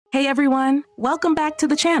Hey everyone, welcome back to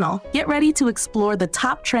the channel. Get ready to explore the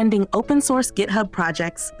top trending open source GitHub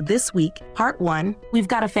projects this week, part 1. We've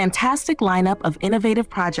got a fantastic lineup of innovative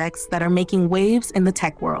projects that are making waves in the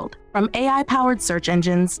tech world. From AI-powered search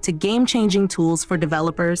engines to game-changing tools for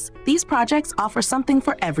developers, these projects offer something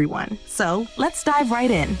for everyone. So let's dive right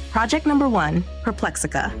in. Project number 1,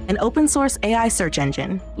 Perplexica, an open-source AI search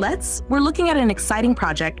engine. We're looking at an exciting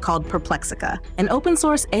project called Perplexica, an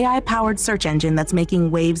open-source AI-powered search engine that's making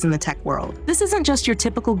waves in the tech world. This isn't just your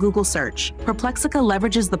typical Google search. Perplexica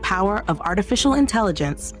leverages the power of artificial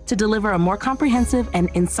intelligence to deliver a more comprehensive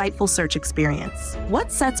and insightful search experience. What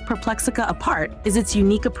sets Perplexica apart is its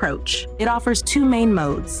unique approach. It offers 2 main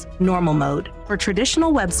modes: normal mode for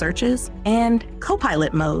traditional web searches and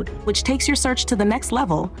Copilot mode, which takes your search to the next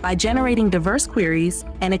level by generating diverse queries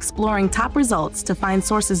and exploring top results to find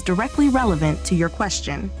sources directly relevant to your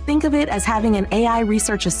question. Think of it as having an AI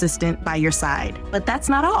research assistant by your side. But that's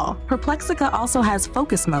not all. Perplexica also has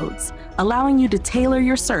focus modes, allowing you to tailor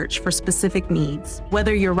your search for specific needs.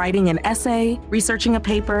 Whether you're writing an essay, researching a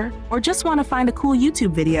paper, or just want to find a cool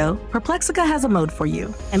YouTube video, Perplexica has a mode for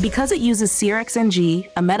you. And because it uses CRXNG,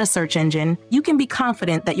 a meta search engine, you can be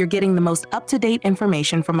confident that you're getting the most up-to-date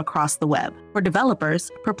information from across the web. For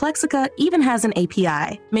developers, Perplexica even has an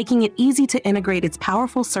API, making it easy to integrate its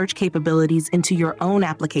powerful search capabilities into your own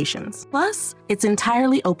applications. Plus, it's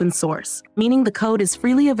entirely open source, meaning the code is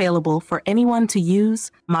freely available for anyone to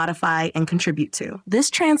use, modify, and contribute to. This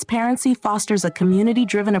transparency fosters a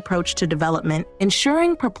community-driven approach to development,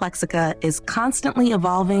 ensuring Perplexica is constantly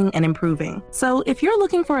evolving and improving. So if you're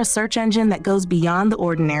looking for a search engine that goes beyond the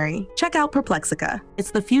ordinary, check out Perplexica.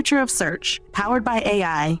 It's the future of search, powered by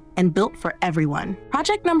AI, and built for everyone.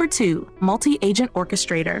 Project number 2, Multi-Agent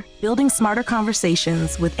Orchestrator, building smarter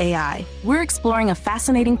conversations with AI. We're exploring a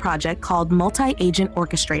fascinating project called Multi-Agent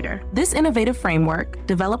Orchestrator. This innovative framework,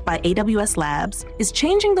 developed by AWS Labs, is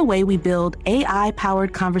changing the way we build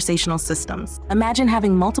AI-powered conversational systems. Imagine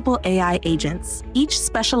having multiple AI agents, each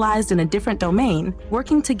specialized in a different domain,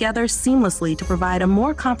 working together seamlessly to provide a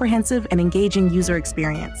more comprehensive and engaging user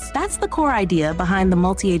experience. That's the core idea behind the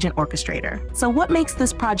Multi-Agent Orchestrator. So what makes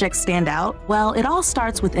this project stand out? Well, it all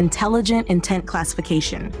starts with intelligent intent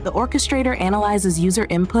classification. The orchestrator analyzes user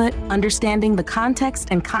input, understanding the context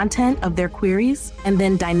and content of their queries, and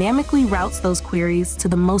then dynamically routes those queries to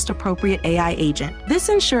the most appropriate AI agent. This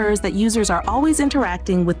ensures that users are always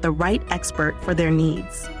interacting with the right expert for their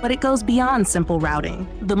needs. But it goes beyond simple routing.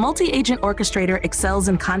 The Multi-Agent Orchestrator excels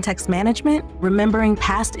in context management, remembering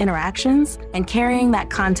past interactions, and carrying that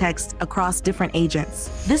context across different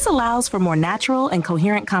agents. This allows for more natural and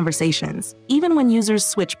coherent conversations, even when users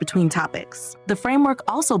switch between topics. The framework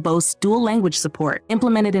also boasts dual language support,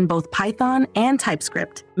 implemented in both Python and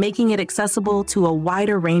TypeScript, making it accessible to a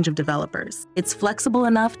wider range of developers. It's flexible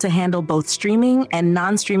enough to handle both streaming and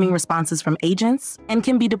non-streaming responses from agents, and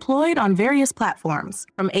can be deployed on various platforms,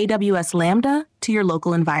 from AWS Lambda to your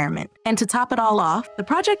local environment. And to top it all off, the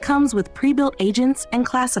project comes with pre-built agents and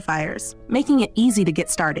classifiers, making it easy to get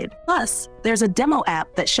started. Plus, there's a demo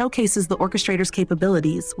app that showcases the orchestrator's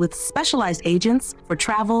capabilities with specialized agents for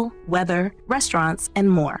travel, weather, restaurants, and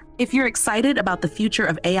more. If you're excited about the future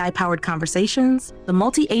of AI-powered conversations, the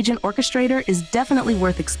Multi-Agent Orchestrator is definitely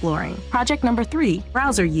worth exploring. Project number 3,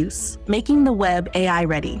 browser use, making the web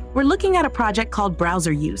AI-ready. We're looking at a project called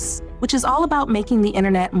Browser Use, which is all about making the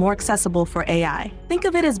internet more accessible for AI. Think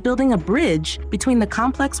of it as building a bridge between the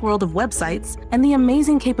complex world of websites and the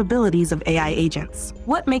amazing capabilities of AI agents.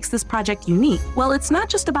 What makes this project unique? Well, it's not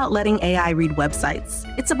just about letting AI read websites.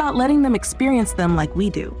 It's about letting them experience them like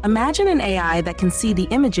we do. Imagine an AI that can see the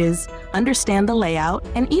images, understand the layout,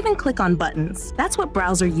 and even click on buttons. That's what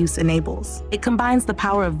Browser Use enables. It combines the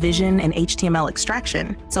power of vision and HTML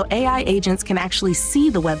extraction, so AI agents can actually see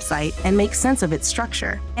the website and make sense of its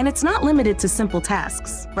structure. And it's not limited to simple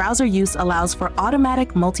tasks. Browser Use allows for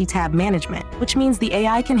automatic multi-tab management, which means the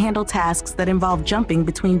AI can handle tasks that involve jumping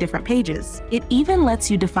between different pages. It even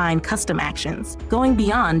lets you define custom actions, going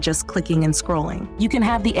beyond just clicking and scrolling. You can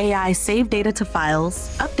have the AI save data to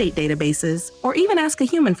files, update databases, or even ask a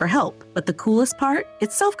human for help. But the coolest part?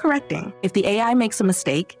 It's self-correcting. If the AI makes a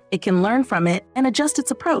mistake, it can learn from it and adjust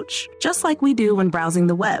its approach, just like we do when browsing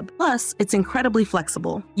the web. Plus, it's incredibly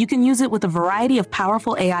flexible. You can use it with a variety of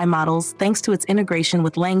powerful AI models thanks to its integration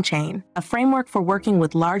with LangChain, a framework for working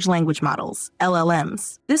with large language models,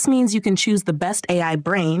 LLMs. This means you can choose the best AI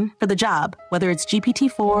brain for the job, whether it's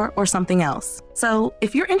GPT-4 or something else. So,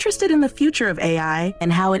 if you're interested in the future of AI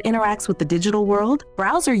and how it interacts with the digital world,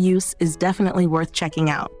 Browser Use is definitely worth checking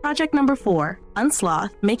out. Project number 4,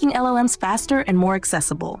 Unsloth, making LLMs faster and more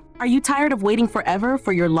accessible. Are you tired of waiting forever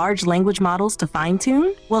for your large language models to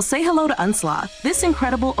fine-tune? Well, say hello to Unsloth. This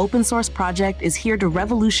incredible open source project is here to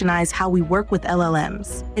revolutionize how we work with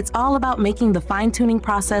LLMs. It's all about making the fine-tuning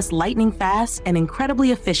process lightning fast and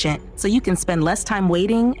incredibly efficient, so you can spend less time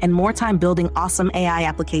waiting and more time building awesome AI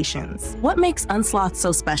applications. What makes Unsloth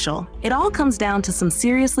so special? It all comes down to some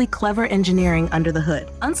seriously clever engineering under the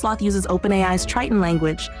hood. Unsloth uses OpenAI's Triton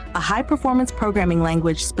language, a high-performance programming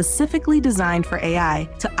language specifically designed for AI,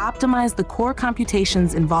 to optimize the core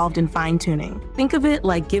computations involved in fine-tuning. Think of it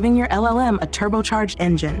like giving your LLM a turbocharged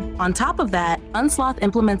engine. On top of that, Unsloth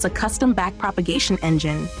implements a custom backpropagation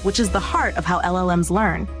engine, which is the heart of how LLMs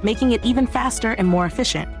learn, making it even faster and more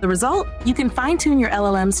efficient. The result? You can fine-tune your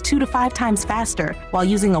LLMs 2 to 5 times faster while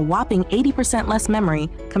using a whopping 80% less memory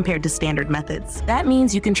compared to standard methods. That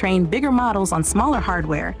means you can train bigger models on smaller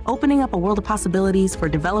hardware, opening up a world of possibilities for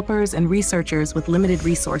developers and researchers with limited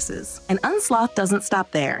resources. And Unsloth doesn't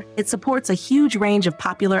stop there. It supports a huge range of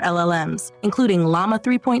popular LLMs, including Llama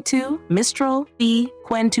 3.2, Mistral, Phi,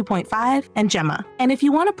 Qwen 2.5, and Gemma. And if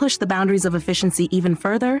you want to push the boundaries of efficiency even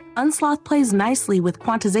further, Unsloth plays nicely with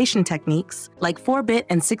quantization techniques like 4-bit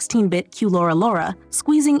and 16-bit QLoRa,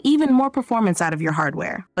 squeezing even more performance out of your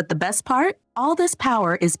hardware. But the best part? All this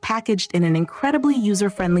power is packaged in an incredibly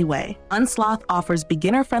user-friendly way. Unsloth offers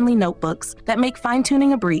beginner-friendly notebooks that make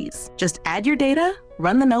fine-tuning a breeze. Just add your data,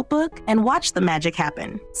 run the notebook, and watch the magic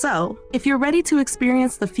happen. So, if you're ready to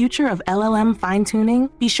experience the future of LLM fine-tuning,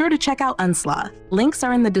 be sure to check out Unsloth. Links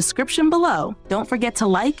are in the description below. Don't forget to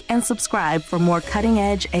like and subscribe for more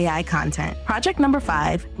cutting-edge AI content. Project number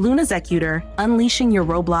 5, Luna-Executor, unleashing your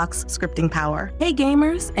Roblox scripting power. Hey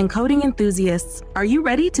gamers and coding enthusiasts, are you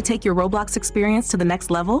ready to take your Roblox experience to the next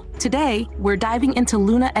level? Today, we're diving into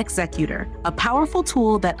Luna-Executor, a powerful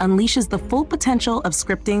tool that unleashes the full potential of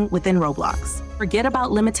scripting within Roblox. Forget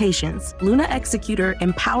about limitations. Luna-Executor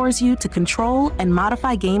empowers you to control and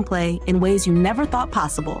modify gameplay in ways you never thought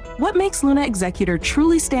possible. What makes Luna-Executor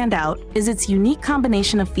truly stand out is its unique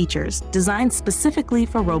combination of features designed specifically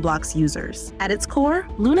for Roblox users. At its core,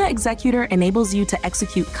 Luna-Executor enables you to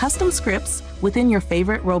execute custom scripts within your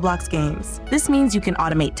favorite Roblox games. This means you can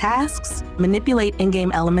automate tasks, manipulate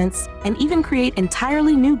in-game elements, and even create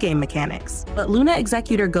entirely new game mechanics. But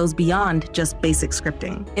Luna-Executor goes beyond just basic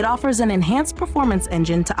scripting. It offers an enhanced performance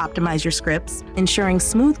engine to optimize your scripts, ensuring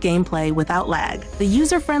smooth gameplay without lag. The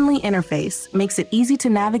user-friendly interface makes it easy to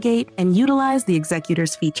navigate and utilize the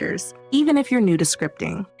Executor's features, even if you're new to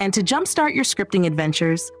scripting. And to jumpstart your scripting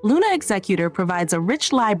adventures, Luna-Executor provides a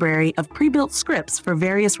rich library of pre-built scripts for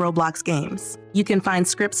various Roblox games. You can find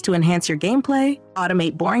scripts to enhance your gameplay,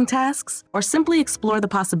 automate boring tasks, or simply explore the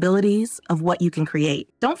possibilities of what you can create.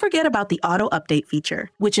 Don't forget about the auto-update feature,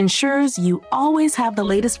 which ensures you always have the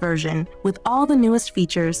latest version with all the newest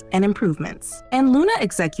features and improvements. And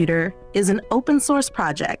Luna-Executor is an open source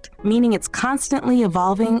project, meaning it's constantly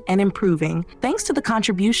evolving and improving thanks to the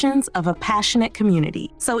contributions of a passionate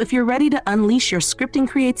community. So if you're ready to unleash your scripting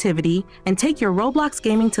creativity and take your Roblox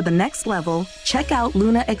gaming to the next level, check out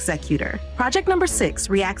Luna-Executor. Project number 6,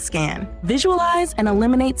 React Scan. Visualize and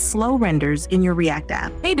eliminate slow renders in your React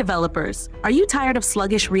app. Hey developers, are you tired of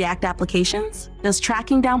sluggish React applications? Does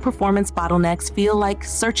tracking down performance bottlenecks feel like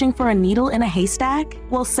searching for a needle in a haystack?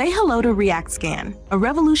 Well, say hello to React Scan, a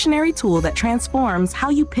revolutionary tool that transforms how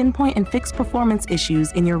you pinpoint and fix performance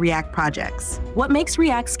issues in your React projects. What makes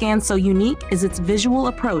React Scan so unique is its visual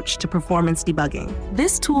approach to performance debugging.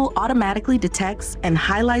 This tool automatically detects and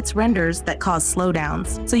highlights renders that cause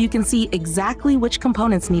slowdowns, so you can see exactly which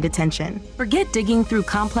components need attention. Forget digging through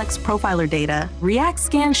complex profiler data. React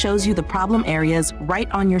Scan shows you the problem areas right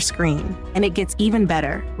on your screen. And it gets even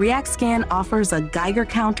better. React Scan offers a Geiger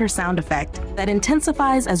counter sound effect that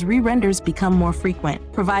intensifies as re-renders become more frequent,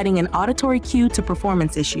 providing an auditory cue to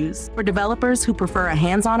performance issues. For developers who prefer a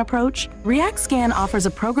hands-on approach, React Scan offers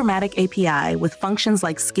a programmatic API with functions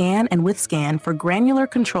like scan and withscan for granular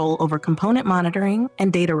control over component monitoring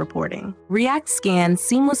and data reporting. React Scan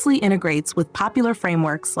seamlessly integrates with popular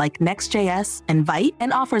frameworks like Next.js and Vite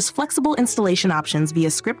and offers flexible installation options via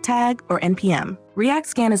script tag or NPM. React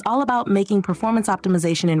Scan is all about making performance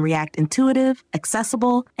optimization in React intuitive,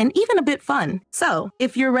 accessible, and even a bit fun. So,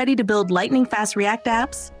 if you're ready to build lightning-fast React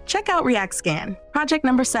apps, check out React Scan. Project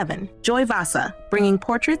number 7, JoyVASA, bringing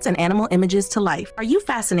portraits and animal images to life. Are you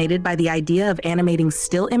fascinated by the idea of animating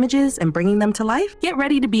still images and bringing them to life? Get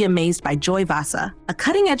ready to be amazed by JoyVASA, a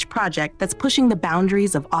cutting-edge project that's pushing the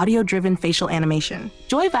boundaries of audio-driven facial animation.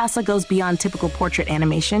 JoyVASA goes beyond typical portrait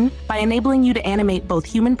animation by enabling you to animate both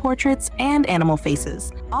human portraits and animal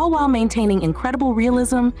faces, all while maintaining incredible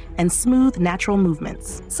realism and smooth, natural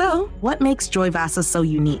movements. So, what makes JoyVASA so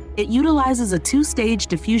unique? It utilizes a two-stage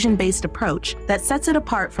diffusion-based approach that sets it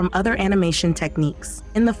apart from other animation techniques.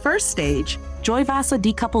 In the first stage, JoyVASA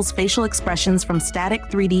decouples facial expressions from static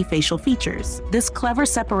 3D facial features. This clever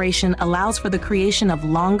separation allows for the creation of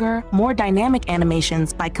longer, more dynamic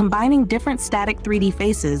animations by combining different static 3D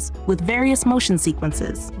faces with various motion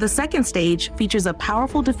sequences. The second stage features a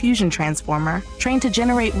powerful diffusion transformer trained to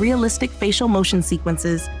generate realistic facial motion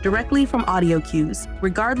sequences directly from audio cues,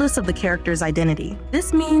 regardless of the character's identity.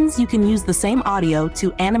 This means you can use the same audio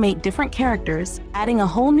to animate different characters, adding a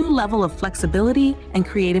whole new level of flexibility and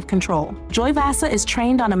creative control. JoyVASA is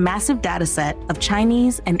trained on a massive dataset of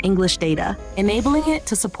Chinese and English data, enabling it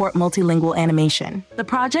to support multilingual animation. The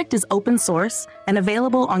project is open source and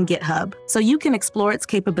available on GitHub, so you can explore its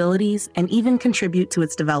capabilities and even contribute to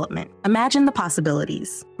its development. Imagine the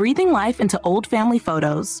possibilities: breathing life into old family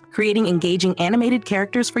photos, creating engaging animated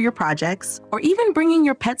characters for your projects, or even bringing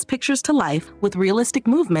your pet's pictures to life with realistic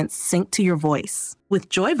movements synced to your voice. With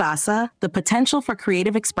JoyVASA, the potential for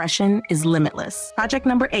creative expression is limitless. Project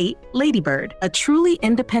number 8, Ladybird, a truly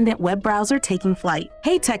independent web browser taking flight.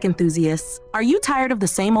 Hey tech enthusiasts, are you tired of the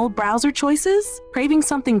same old browser choices? Craving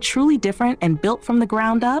something truly different and built from the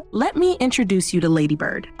ground up? Let me introduce you to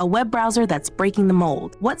Ladybird, a web browser that's breaking the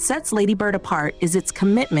mold. What sets Ladybird apart is its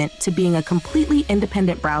commitment to being a completely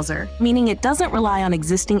independent browser, meaning it doesn't rely on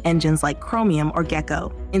existing engines like Chromium or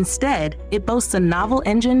Gecko. Instead, it boasts a novel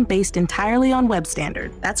engine based entirely on web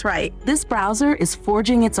standard. That's right, this browser is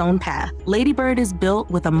forging its own path. Ladybird is built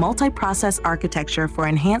with a multi-process architecture for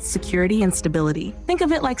enhanced security and stability. Think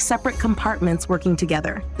of it like separate compartments working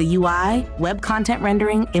together. The UI, web content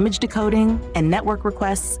rendering, image decoding, and network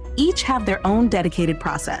requests each have their own dedicated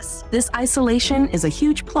process. This isolation is a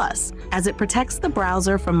huge plus, as it protects the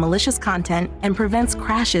browser from malicious content and prevents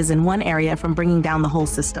crashes in one area from bringing down the whole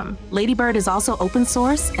system. Ladybird is also open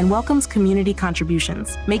source and welcomes community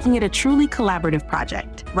contributions, making it a truly collaborative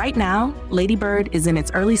project. Right now, Ladybird is in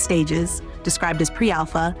its early stages, described as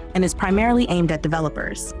pre-alpha, and is primarily aimed at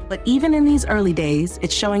developers. But even in these early days,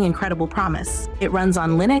 it's showing incredible promise. It runs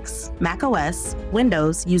on Linux, macOS,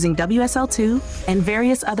 Windows using WSL2, and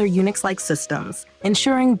various other Unix-like systems,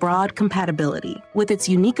 ensuring broad compatibility. With its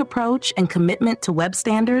unique approach and commitment to web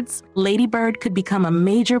standards, Ladybird could become a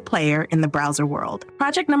major player in the browser world.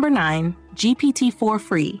 Project number 9, GPT-4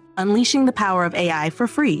 Free, unleashing the power of AI for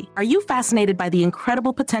free. Are you fascinated by the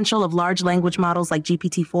incredible potential of large language models like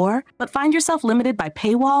GPT-4, but find yourself limited by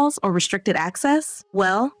paywalls or restricted access?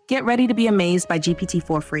 Well, get ready to be amazed by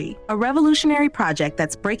GPT-4 Free, a revolutionary project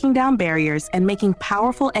that's breaking down barriers and making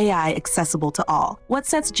powerful AI accessible to all. What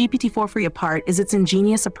sets GPT-4 Free apart is its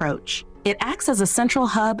ingenious approach. It acts as a central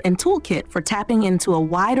hub and toolkit for tapping into a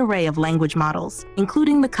wide array of language models,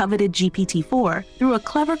 including the coveted GPT-4, through a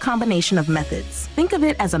clever combination of methods. Think of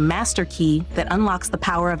it as a master key that unlocks the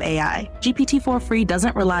power of AI. GPT-4 Free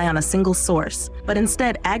doesn't rely on a single source, but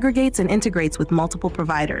instead aggregates and integrates with multiple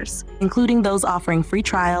providers, including those offering free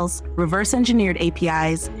trials, reverse-engineered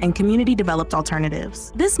APIs, and community-developed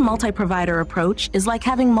alternatives. This multi-provider approach is like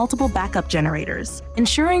having multiple backup generators,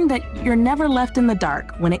 ensuring that you're never left in the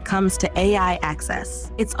dark when it comes to AI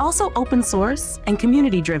access. It's also open source and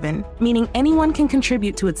community-driven, meaning anyone can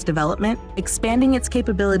contribute to its development, expanding its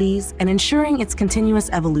capabilities, and ensuring its continuous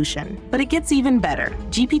evolution. But it gets even better.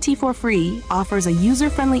 GPT-4 Free offers a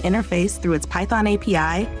user-friendly interface through its Python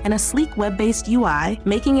API and a sleek web-based UI,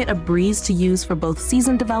 making it a breeze to use for both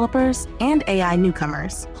seasoned developers and AI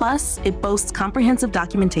newcomers. Plus, it boasts comprehensive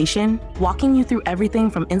documentation, walking you through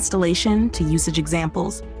everything from installation to usage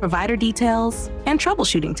examples, provider details, and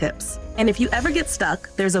troubleshooting tips. And if you ever get stuck,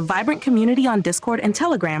 there's a vibrant community on Discord and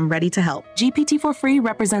Telegram ready to help. GPT-4 Free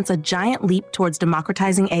represents a giant leap towards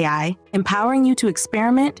democratizing AI, empowering you to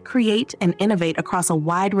experiment, create, and innovate across a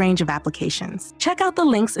wide range of applications. Check out the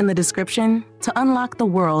links in the description to unlock the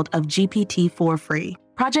world of GPT-4 Free.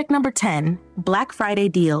 Project number 10, Black Friday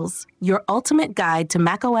Deals, your ultimate guide to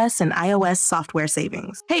macOS and iOS software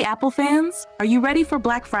savings. Hey Apple fans, are you ready for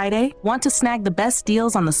Black Friday? Want to snag the best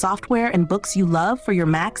deals on the software and books you love for your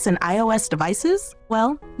Macs and iOS devices?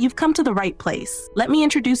 Well, you've come to the right place. Let me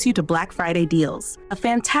introduce you to Black Friday Deals, a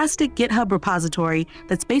fantastic GitHub repository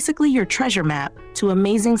that's basically your treasure map to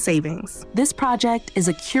amazing savings. This project is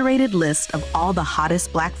a curated list of all the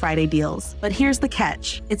hottest Black Friday deals, but here's the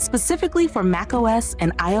catch. It's specifically for macOS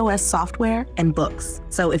and iOS software and books.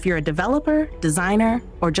 So if you're a developer, designer,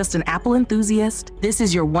 or just an Apple enthusiast, this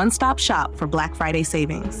is your one-stop shop for Black Friday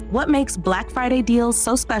savings. What makes Black Friday Deals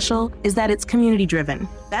so special is that it's community-driven.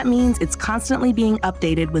 That means it's constantly being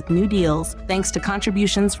updated with new deals thanks to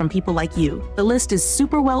contributions from people like you. The list is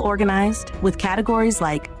super well organized with categories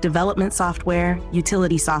like development software,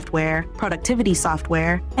 utility software, productivity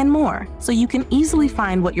software, and more, so you can easily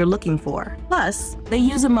find what you're looking for. Plus, they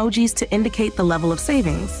use emojis to indicate the level of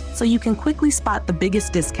savings, so you can quickly spot the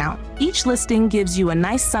biggest discount. Each listing gives you a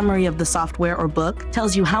nice summary of the software or book,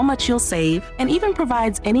 tells you how much you'll save, and even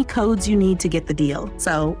provides any codes you need to get the deal.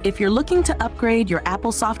 So, if you're looking to upgrade your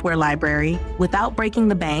Apple software library without breaking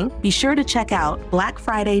the bank, be sure to check out Black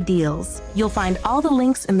Friday Deals. You'll find all the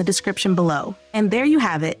links in the description below. And there you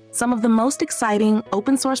have it, some of the most exciting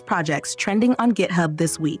open source projects trending on GitHub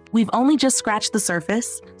this week. We've only just scratched the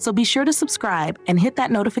surface, so be sure to subscribe and hit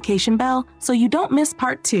that notification bell so you don't miss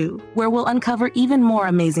part 2, where we'll uncover even more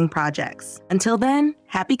amazing projects. Until then,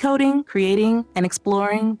 happy coding, creating, and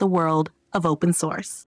exploring the world of open source.